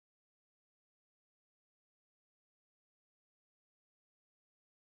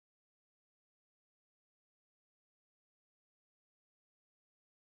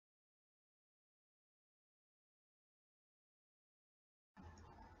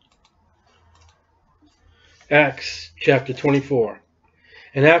Acts chapter 24.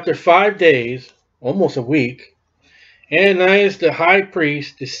 And after 5 days, almost a week, Ananias the high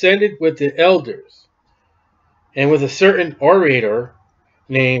priest descended with the elders, and with a certain orator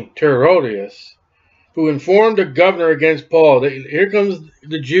named Tertullus, who informed the governor against Paul. Here comes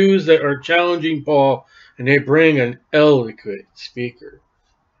the Jews that are challenging Paul, and they bring an eloquent speaker.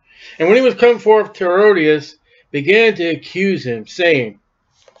 And when he was come forth, Tertullus began to accuse him, saying,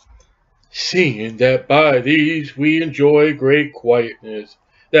 "Seeing that by these we enjoy great quietness,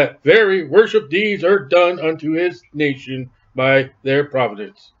 that very worship deeds are done unto his nation by their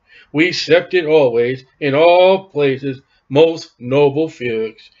providence, we accept it always in all places, most noble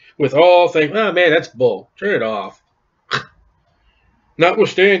Felix, with all things." Oh man, that's bull. Turn it off.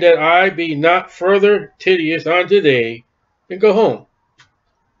 "Notwithstanding that I be not further tedious unto thee," and go home.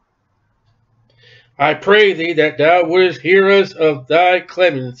 "I pray thee that thou wouldest hear us of thy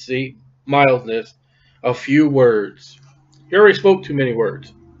clemency, mildness, a few words." He already spoke too many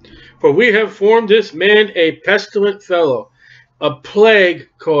words. "For we have formed this man a pestilent fellow, a plague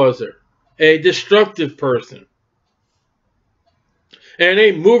causer, a destructive person, and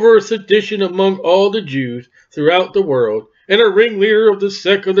a mover of sedition among all the Jews throughout the world, and a ringleader of the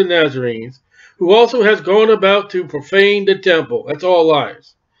sect of the Nazarenes, who also has gone about to profane the temple." That's all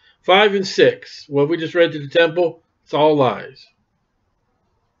lies. 5 and 6. What we just read to the temple, it's all lies.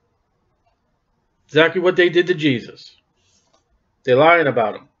 Exactly what they did to Jesus. They're lying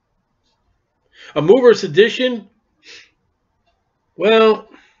about him. A mover of sedition? Well,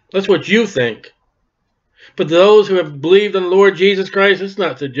 that's what you think. But those who have believed on the Lord Jesus Christ, it's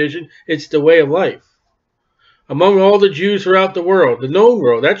not sedition, it's the way of life. Among all the Jews throughout the world, the known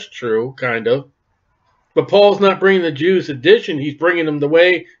world, that's true, kind of. But Paul's not bringing the Jews sedition, he's bringing them the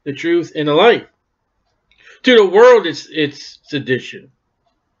way, the truth, and the life. To the world, it's sedition.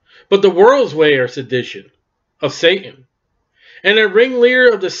 But the world's way are sedition of Satan, and a ringleader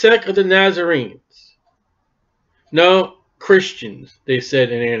of the sect of the Nazarenes. No, Christians, they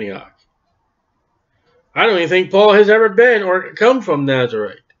said in Antioch. I don't even think Paul has ever been or come from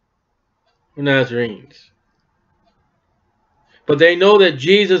Nazareth, or Nazarenes. But they know that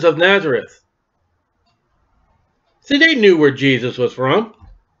Jesus of Nazareth. See, they knew where Jesus was from.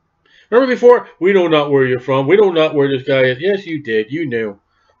 Remember before? We know not where you're from. We know not where this guy is. Yes, you did. You knew.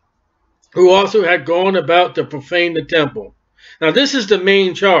 Who also had gone about to profane the temple. Now, this is the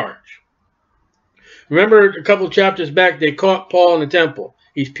main charge. Remember a couple of chapters back, they caught Paul in the temple.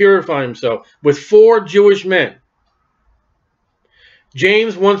 He's purifying himself with 4 Jewish men.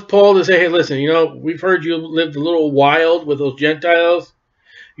 James wants Paul to say, hey, listen, you know, we've heard you lived a little wild with those Gentiles.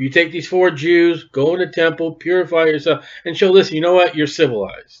 You take these 4 Jews, go in the temple, purify yourself, and show, listen, you know what? You're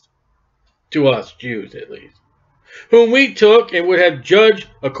civilized. To us, Jews at least. Whom we took and would have judged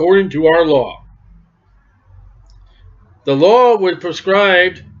according to our law. The law would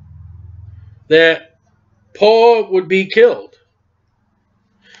prescribe that Paul would be killed.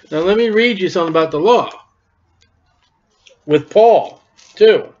 Now let me read you something about the law. With Paul,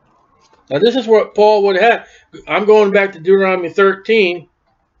 too. Now this is what Paul would have. I'm going back to Deuteronomy 13.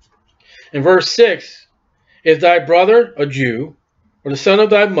 In verse 6, "If thy brother, a Jew, or the son of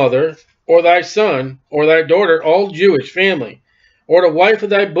thy mother, or thy son, or thy daughter, all Jewish family, or the wife of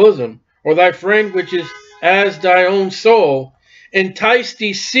thy bosom, or thy friend which is as thy own soul, entice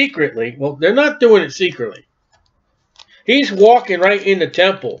thee secretly." Well, they're not doing it secretly. He's walking right in the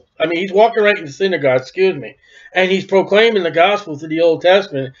temple. I mean, he's walking right in the synagogue, excuse me. And he's proclaiming the gospel through the Old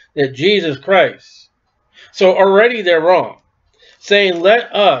Testament that Jesus Christ. So already they're wrong. Saying,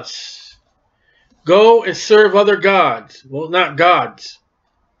 let us go and serve other gods. Well, not gods.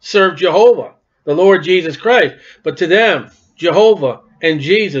 Serve Jehovah, the Lord Jesus Christ. But to them, Jehovah and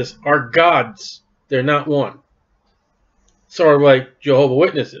Jesus are gods. They're not one. Sort of like Jehovah's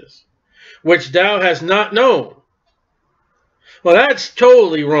Witnesses. Which thou hast not known. Well, that's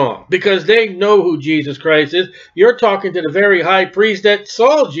totally wrong. Because they know who Jesus Christ is. You're talking to the very high priest that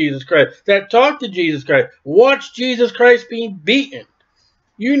saw Jesus Christ. That talked to Jesus Christ. Watched Jesus Christ being beaten.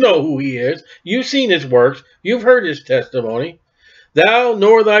 You know who he is. You've seen his works. You've heard his testimony. "Thou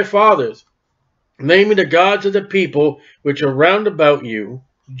nor thy fathers, naming the gods of the people which are round about you,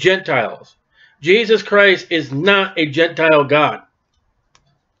 Gentiles." Jesus Christ is not a Gentile God.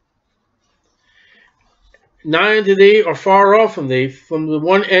 "Nigh unto thee or far off from thee, from the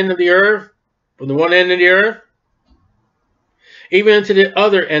one end of the earth, even unto the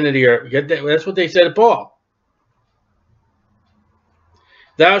other end of the earth." Get that? That's what they said to Paul.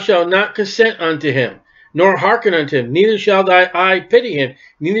 "Thou shalt not consent unto him, nor hearken unto him, neither shall thy eye pity him,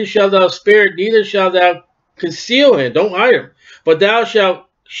 neither shalt thou spare, neither shalt thou conceal him." Don't hide him. "But thou shalt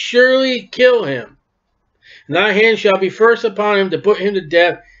surely kill him. And thy hand shall be first upon him to put him to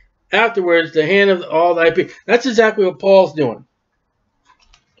death. Afterwards, the hand of all thy people. That's exactly what Paul's doing,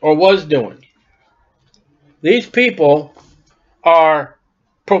 or was doing. These people are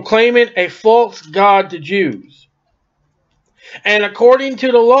proclaiming a false god to Jews. And according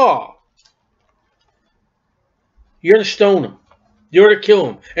to the law, you're to stone them. You're to kill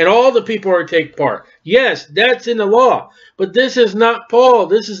them. And all the people are to take part. Yes, that's in the law. But this is not Paul.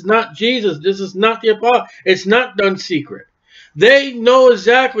 This is not Jesus. This is not the apostle. It's not done secret. They know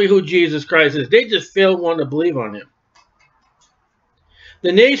exactly who Jesus Christ is. They just fail one to believe on him.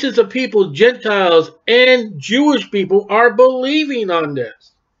 The nations of people, Gentiles and Jewish people, are believing on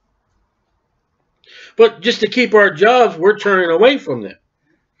this. But just to keep our jobs, we're turning away from them.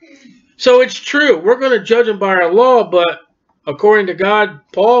 So it's true. We're going to judge them by our law, but according to God,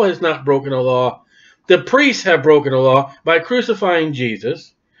 Paul has not broken the law. The priests have broken the law by crucifying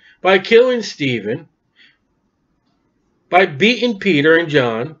Jesus, by killing Stephen, by beating Peter and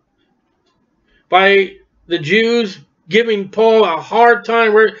John, by the Jews giving Paul a hard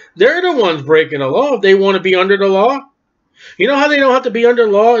time. Where they're the ones breaking the law if they want to be under the law. You know how they don't have to be under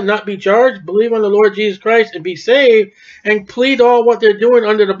law and not be charged? Believe on the Lord Jesus Christ and be saved and plead all what they're doing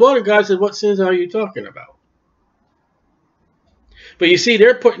under the blood. And God says, what sins are you talking about? But you see,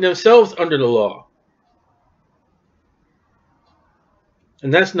 they're putting themselves under the law.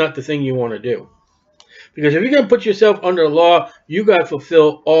 And that's not the thing you want to do. Because if you're going to put yourself under the law, you got to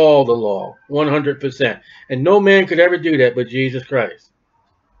fulfill all the law, 100%. And no man could ever do that but Jesus Christ.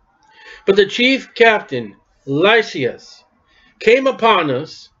 But the chief captain, Lysias, came upon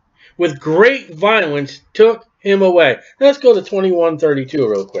us with great violence, took him away. Let's go to 21:32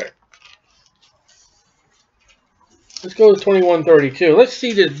 real quick. Let's go to 21:32. Let's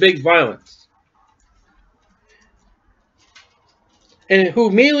see this big violence. And who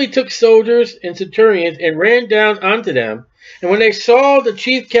immediately took soldiers and centurions and ran down unto them. And when they saw the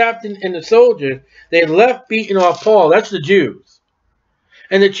chief captain and the soldiers, they left beating off Paul. That's the Jews.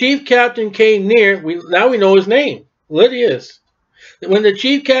 And the chief captain came near. Now we know his name, Lysias. When the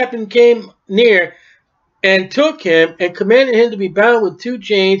chief captain came near and took him and commanded him to be bound with 2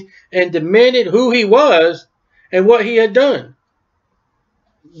 chains and demanded who he was and what he had done.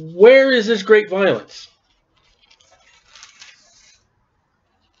 Where is this great violence?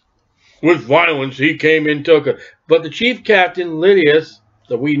 With violence he came and took it. But the chief captain, Lysias,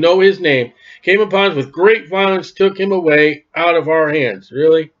 that we know his name, came upon us with great violence, took him away out of our hands.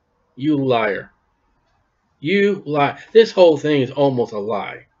 Really? You liar. You lie. This whole thing is almost a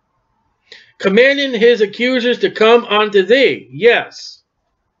lie. Commanding his accusers to come unto thee. Yes.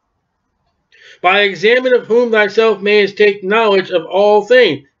 By examine of whom thyself mayest take knowledge of all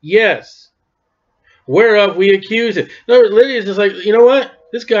things. Yes. Whereof we accuse him. No, Lysias is like, you know what?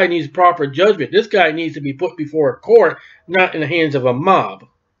 This guy needs proper judgment. This guy needs to be put before a court, not in the hands of a mob.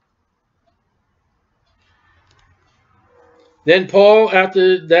 Then Paul,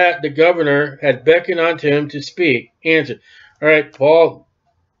 after that the governor had beckoned unto him to speak, answered, all right, Paul,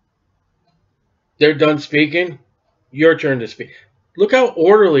 they're done speaking. Your turn to speak. Look how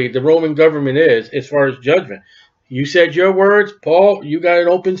orderly the Roman government is as far as judgment. You said your words. Paul, you got an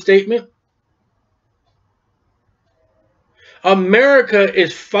open statement. America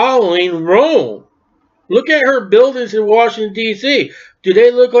is following Rome. Look at her buildings in Washington, D.C. Do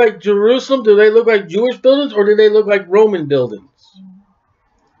they look like Jerusalem? Do they look like Jewish buildings? Or do they look like Roman buildings?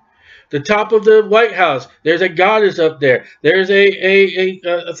 The top of the White House, there's a goddess up there. There's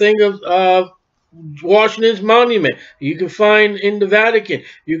a thing of Washington's monument. You can find in the Vatican.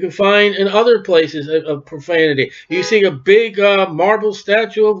 You can find in other places of profanity. You see a big marble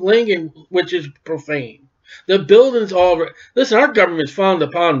statue of Lincoln, which is profane. The buildings all... Listen, our government's founded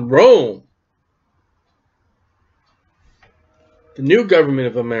upon Rome. The new government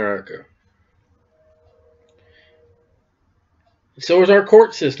of America. So is our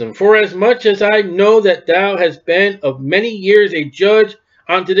court system. For as much as I know that thou hast been of many years a judge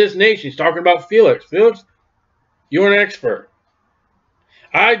unto this nation. He's talking about Felix. Felix, you're an expert.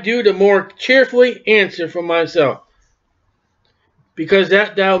 I do the more cheerfully answer for myself. Because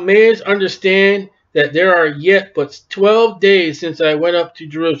that thou mayest understand that there are yet but 12 days since I went up to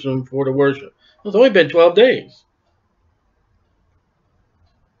Jerusalem for the worship. It's only been 12 days.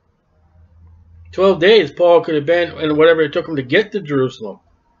 12 days Paul could have been, and whatever it took him to get to Jerusalem.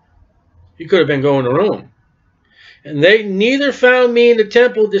 He could have been going to Rome. And they neither found me in the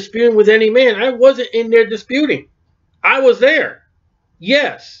temple disputing with any man. I wasn't in there disputing. I was there.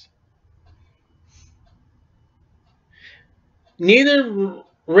 Yes. Neither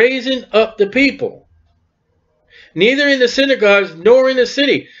raising up the people, neither in the synagogues nor in the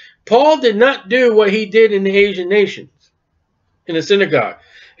city. Paul did not do what he did in the Asian nations, in the synagogue.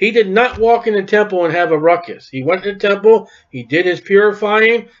 He did not walk in the temple and have a ruckus. He went to the temple. He did his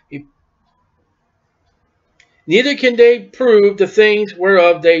purifying. Neither can they prove the things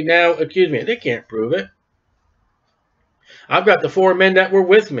whereof they now accuse me. They can't prove it. I've got the 4 men that were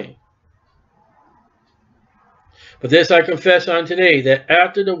with me. But this I confess on today, that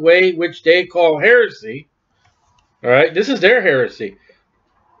after the way which they call heresy, all right, this is their heresy,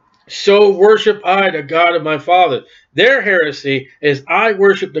 so worship I the God of my fathers. Their heresy is I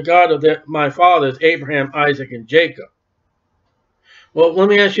worship the God of my fathers, Abraham, Isaac, and Jacob. Well, let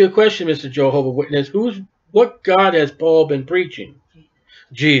me ask you a question, Mr. Jehovah's Witness. What God has Paul been preaching?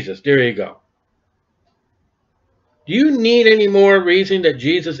 Jesus. There you go. Do you need any more reason that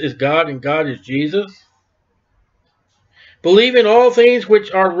Jesus is God and God is Jesus? Believe in all things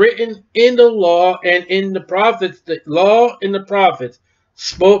which are written in the law and in the prophets. The law and the prophets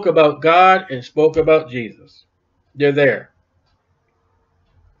spoke about God and spoke about Jesus. They're there.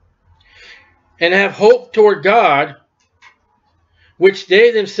 And have hope toward God, which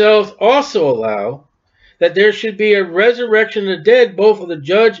they themselves also allow, that there should be a resurrection of the dead, both of the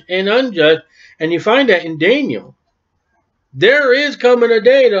judged and unjudged. And you find that in Daniel. There is coming a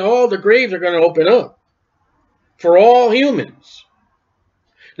day that all the graves are going to open up for all humans.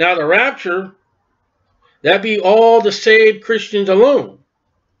 Now the rapture, that be all the saved Christians alone.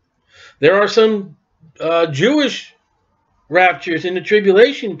 There are some Jewish raptures in the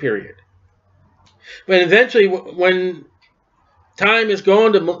tribulation period. But eventually, when time is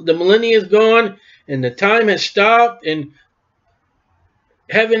gone, the millennia is gone, and the time has stopped, and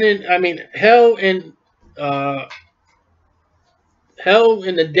hell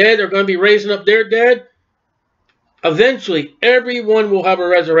and the dead are going to be raising up their dead. Eventually, everyone will have a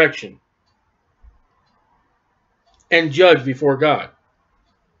resurrection and judge before God.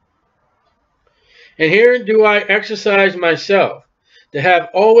 And here do I exercise myself to have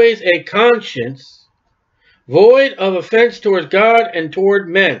always a conscience void of offense towards God and toward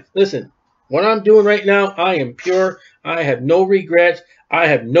men. Listen, what I'm doing right now, I am pure. I have no regrets. I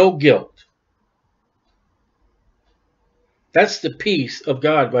have no guilt. That's the peace of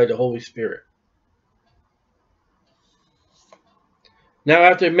God by the Holy Spirit. Now,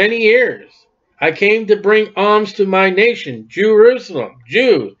 after many years, I came to bring alms to my nation, Jerusalem,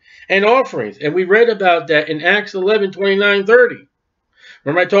 Jews, and offerings. And we read about that in Acts 11, 29, 30.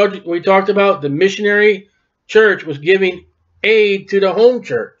 Remember we talked about the missionary church was giving aid to the home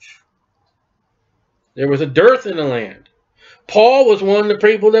church. There was a dearth in the land. Paul was one of the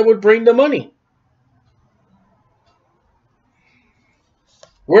people that would bring the money.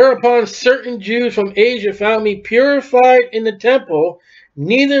 Whereupon certain Jews from Asia found me purified in the temple,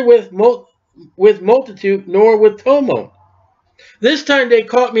 neither with multitude nor with tumult. This time they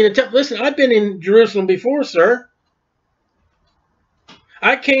caught me in the temple. Listen, I've been in Jerusalem before, sir.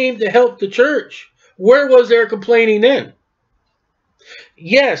 I came to help the church. Where was their complaining then?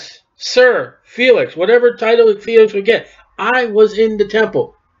 Yes, sir, Felix, whatever title Felix would get. I was in the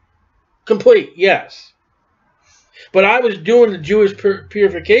temple. Complete, yes. But I was doing the Jewish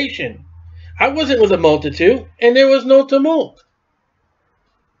purification. I wasn't with a multitude, and there was no tumult.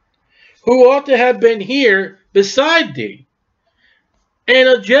 Who ought to have been here beside thee, and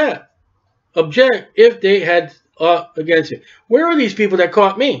object if they had against you. Where are these people that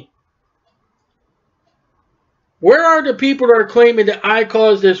caught me? Where are the people that are claiming that I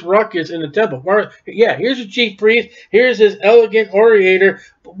caused this ruckus in the temple? Yeah, here's the chief priest. Here's this elegant orator.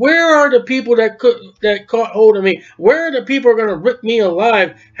 But where are the people that caught hold of me? Where are the people who are going to rip me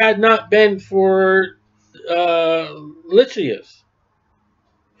alive had not been for Lysias?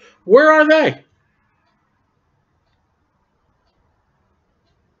 Where are they?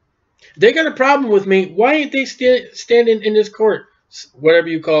 They got a problem with me. Why ain't they standing in this court? Whatever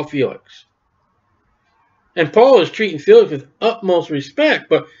you call Felix. And Paul is treating Felix with utmost respect.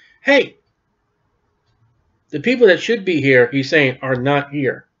 But, hey, the people that should be here, he's saying, are not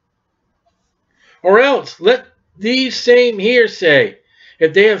here. Or else, let these same here say,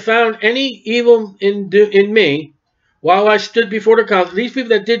 if they have found any evil in me, while I stood before the council, these people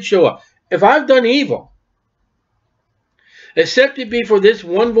that did show up, if I've done evil, except it be for this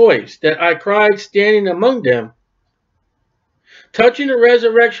one voice that I cried standing among them, touching the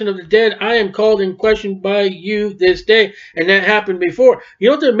resurrection of the dead, I am called in question by you this day. And that happened before. You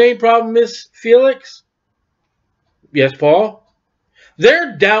know what the main problem is, Felix? Yes, Paul?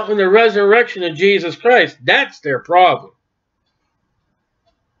 They're doubting the resurrection of Jesus Christ. That's their problem.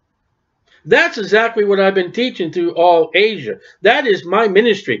 That's exactly what I've been teaching through all Asia. That is my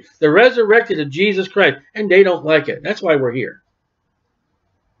ministry. The resurrected of Jesus Christ. And they don't like it. That's why we're here.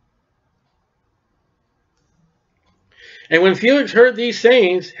 And when Felix heard these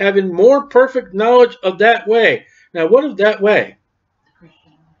sayings, having more perfect knowledge of that way. Now, what is that way?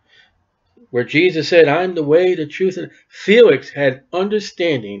 Where Jesus said, I'm the way, the truth, and Felix had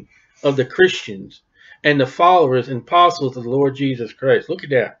understanding of the Christians and the followers and apostles of the Lord Jesus Christ. Look at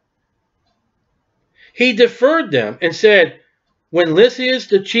that. He deferred them and said, when Lysias,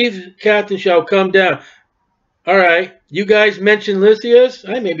 the chief captain, shall come down. All right, you guys mentioned Lysias.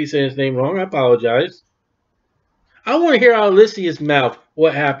 I may be saying his name wrong. I apologize. I want to hear out of Lysias' mouth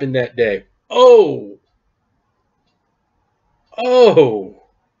what happened that day. Oh.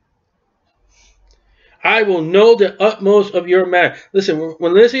 I will know the utmost of your matter. Listen,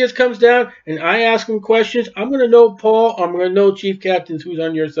 when Lysias comes down and I ask him questions, I'm going to know Paul. I'm going to know chief captains who's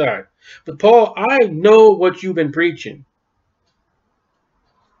on your side. But Paul, I know what you've been preaching.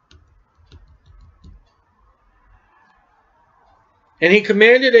 And he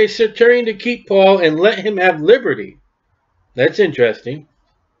commanded a centurion to keep Paul and let him have liberty. That's interesting.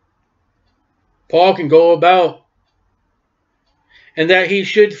 Paul can go about. And that he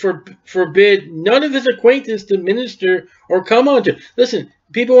should forbid none of his acquaintance to minister or come unto. Listen,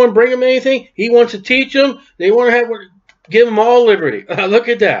 people want to bring him anything. He wants to teach them. They want to give them all liberty. Look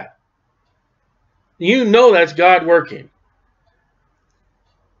at that. You know that's God working.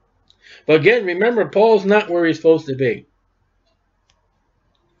 But again, remember, Paul's not where he's supposed to be.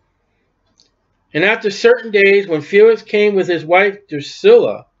 And after certain days, when Felix came with his wife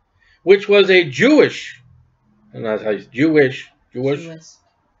Drusilla, which was a Jewess.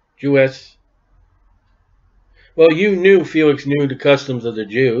 Well, you knew Felix knew the customs of the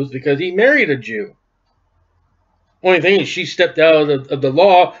Jews because he married a Jew. Only thing is she stepped out of the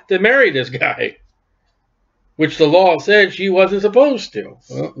law to marry this guy, which the law said she wasn't supposed to.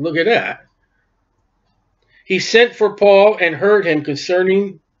 Well, look at that. He sent for Paul and heard him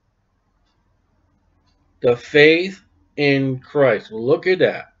concerning the faith in Christ. Well, look at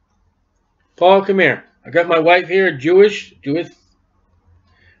that. Paul, come here. I got my wife here, Jewish. You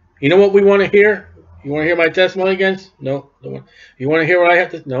know what we want to hear? You want to hear my testimony against? No. You want to hear what I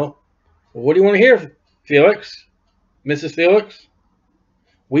have to? No. Well, what do you want to hear, Felix? Mrs. Felix?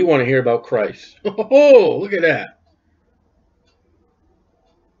 We want to hear about Christ. Oh, look at that.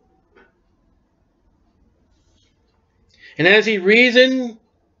 And as he reasoned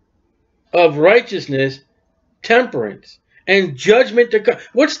of righteousness, temperance, and judgment to come.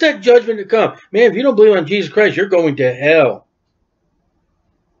 What's that judgment to come? Man, if you don't believe on Jesus Christ, you're going to hell.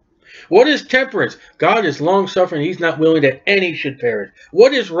 What is temperance? God is long-suffering. He's not willing that any should perish.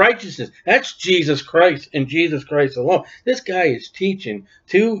 What is righteousness? That's Jesus Christ and Jesus Christ alone. This guy is teaching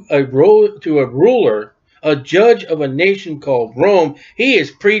to a ruler, a judge of a nation called Rome. He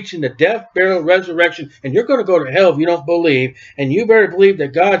is preaching the death, burial, resurrection, and you're going to go to hell if you don't believe. And you better believe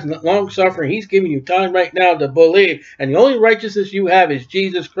that God's long-suffering. He's giving you time right now to believe. And the only righteousness you have is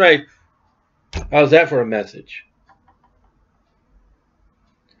Jesus Christ. How's that for a message?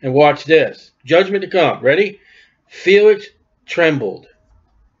 And watch this. Judgment to come. Ready? Felix trembled.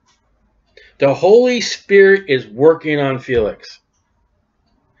 The Holy Spirit is working on Felix.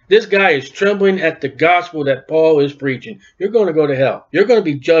 This guy is trembling at the gospel that Paul is preaching. You're going to go to hell. You're going to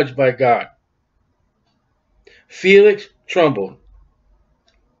be judged by God. Felix trembled.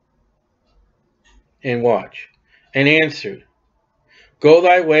 And watch. And answered, go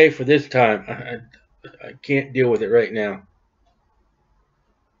thy way for this time. I can't deal with it right now.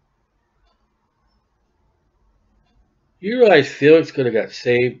 You realize Felix could have got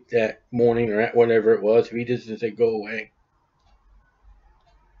saved that morning or whatever it was if he just didn't say, go away.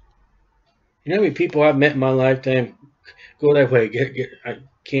 You know how many people I've met in my lifetime? Go that way. I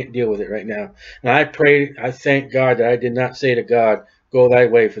can't deal with it right now. And I prayed, I thank God that I did not say to God, go thy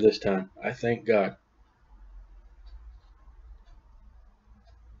way for this time. I thank God.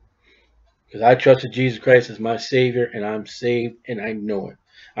 Because I trusted Jesus Christ as my Savior, and I'm saved, and I know it.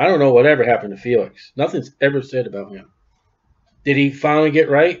 I don't know whatever happened to Felix. Nothing's ever said about him. Did he finally get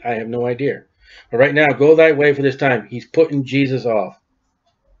right? I have no idea. But right now, go thy way for this time. He's putting Jesus off.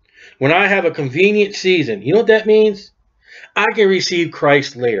 When I have a convenient season, you know what that means? I can receive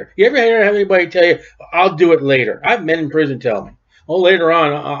Christ later. You ever have anybody tell you, I'll do it later? I've men in prison tell me, oh, later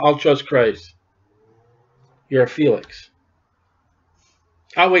on, I'll trust Christ. You're a Felix.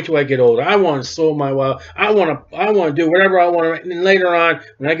 I'll wait till I get older. I want to sow my wild. I want to do whatever I want. And then later on,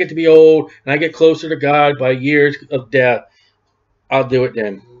 when I get to be old and I get closer to God by years of death, I'll do it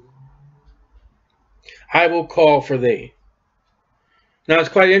then. I will call for thee. Now, it's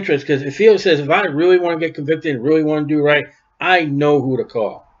quite interesting because if Felix says, if I really want to get convicted and really want to do right, I know who to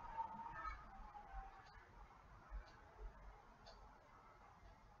call.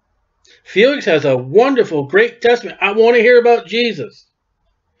 Felix has a wonderful, great testament. I want to hear about Jesus.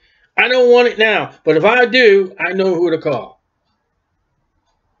 I don't want it now, but if I do, I know who to call.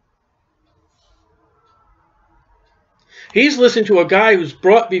 He's listened to a guy who's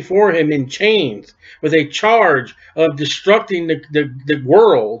brought before him in chains with a charge of destructing the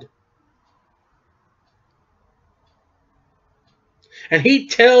world. And he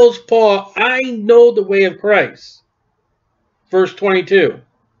tells Paul, I know the way of Christ. Verse 22.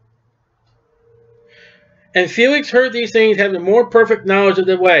 And Felix heard these things, having a more perfect knowledge of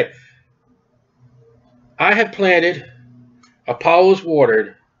the way. I have planted, Apollos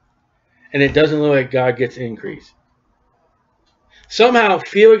watered, and it doesn't look like God gets increase. Somehow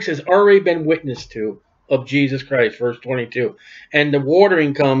Felix has already been witness to of Jesus Christ, verse 22. And the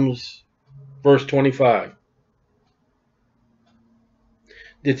watering comes, verse 25.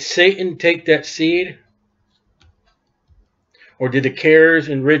 Did Satan take that seed? Or did the cares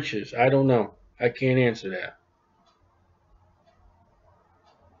and riches? I don't know. I can't answer that.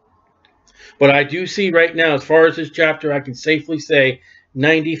 But I do see right now, as far as this chapter, I can safely say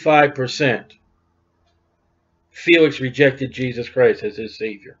 95%. Felix rejected Jesus Christ as his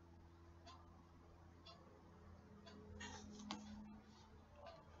Savior.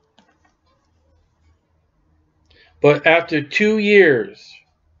 But after 2 years,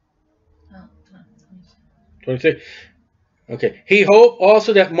 26. Okay. He hoped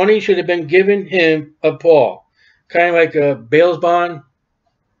also that money should have been given him of Paul. Kind of like a bail's bond.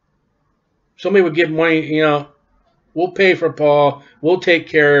 Somebody would give money, you know, we'll pay for Paul. We'll take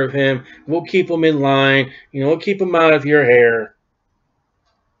care of him. We'll keep him in line. You know, we'll keep him out of your hair.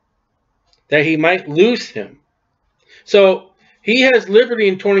 That he might loose him. So he has liberty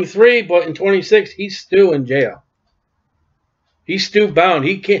in 23, but in 26, he's still in jail. He's still bound.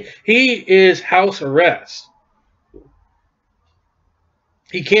 He is house arrest.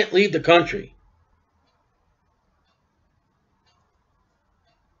 He can't leave the country.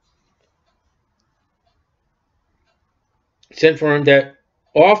 Sent for him that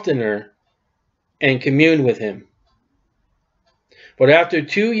oftener and commune with him. But after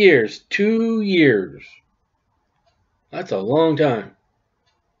 2 years, that's a long time.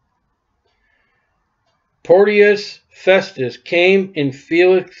 Porcius Festus came in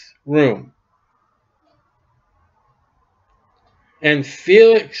Felix's room. And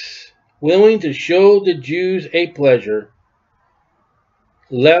Felix, willing to show the Jews a pleasure,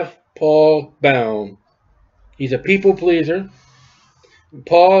 left Paul bound. He's a people pleaser.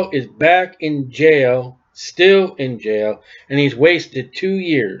 Paul is back in jail, still in jail, and he's wasted 2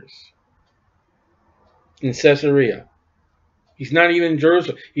 years in Caesarea. He's not even in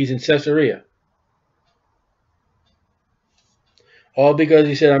Jerusalem. He's in Caesarea. All because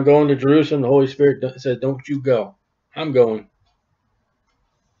he said, I'm going to Jerusalem. The Holy Spirit said, don't you go. I'm going.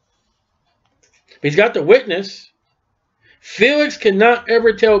 He's got the witness. Felix cannot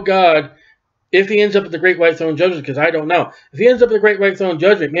ever tell God if he ends up at the great white throne judgment, because I don't know. If he ends up at the great white throne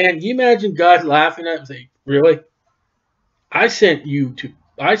judgment, man, can you imagine God laughing at him and saying, really? I sent you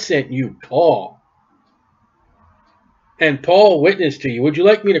Paul. And Paul witnessed to you. Would you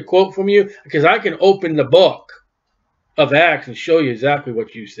like me to quote from you? Because I can open the book of Acts and show you exactly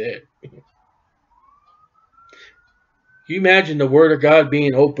what you said. Can you imagine the word of God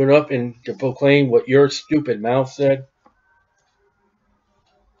being opened up and to proclaim what your stupid mouth said?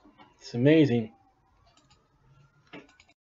 It's amazing.